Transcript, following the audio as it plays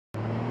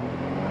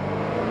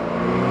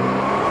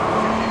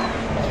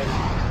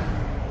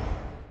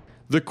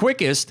The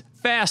quickest,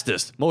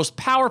 fastest, most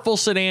powerful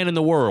sedan in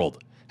the world.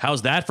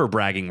 How's that for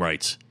bragging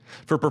rights?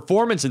 For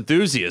performance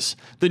enthusiasts,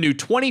 the new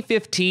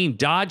 2015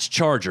 Dodge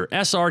Charger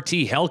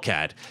SRT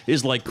Hellcat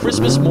is like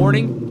Christmas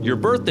morning, your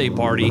birthday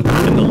party,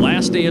 and the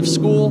last day of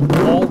school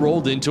all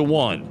rolled into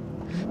one.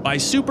 By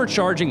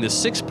supercharging the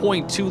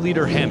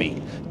 6.2-liter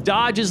Hemi,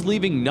 Dodge is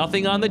leaving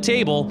nothing on the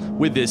table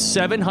with this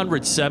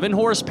 707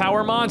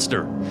 horsepower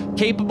monster,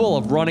 capable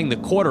of running the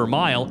quarter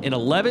mile in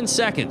 11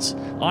 seconds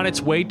on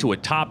its way to a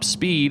top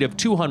speed of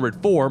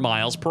 204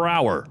 miles per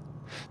hour.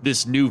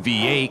 This new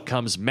V8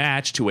 comes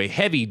matched to a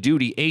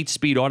heavy-duty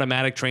 8-speed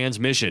automatic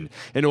transmission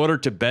in order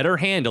to better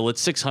handle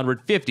its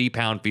 650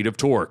 pound-feet of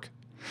torque.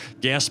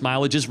 Gas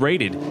mileage is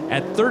rated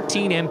at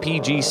 13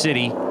 mpg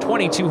city,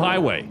 22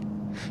 highway.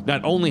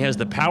 Not only has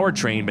the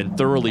powertrain been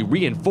thoroughly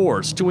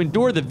reinforced to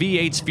endure the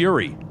V8's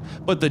fury,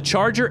 but the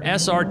Charger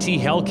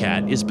SRT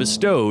Hellcat is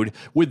bestowed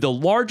with the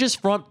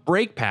largest front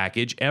brake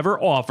package ever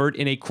offered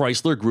in a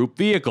Chrysler Group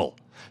vehicle.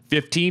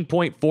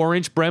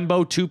 15.4-inch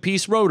Brembo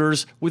two-piece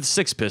rotors with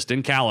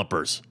 6-piston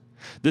calipers.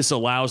 This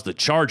allows the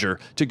Charger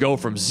to go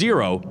from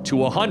 0 to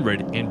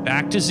 100 and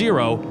back to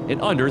 0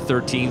 in under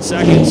 13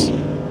 seconds.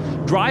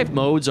 Drive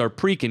modes are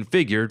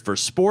pre-configured for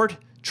Sport,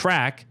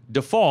 Track,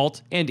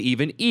 Default, and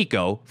even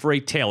Eco for a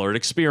tailored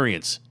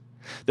experience.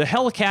 The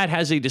Hellcat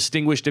has a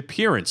distinguished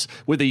appearance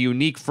with a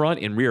unique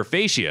front and rear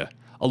fascia,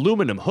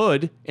 aluminum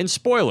hood, and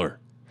spoiler.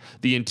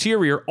 The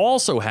interior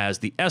also has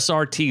the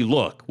SRT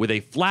look with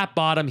a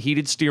flat-bottom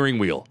heated steering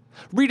wheel,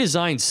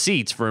 redesigned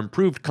seats for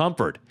improved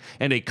comfort,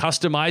 and a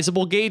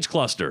customizable gauge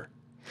cluster.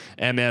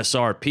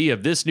 MSRP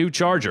of this new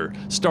Charger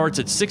starts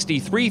at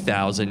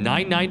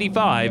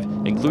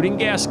 $63,995, including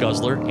gas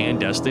guzzler and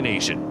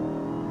destination.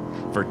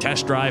 For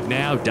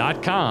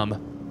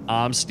TestDriveNow.com,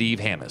 I'm Steve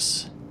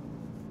Hammis.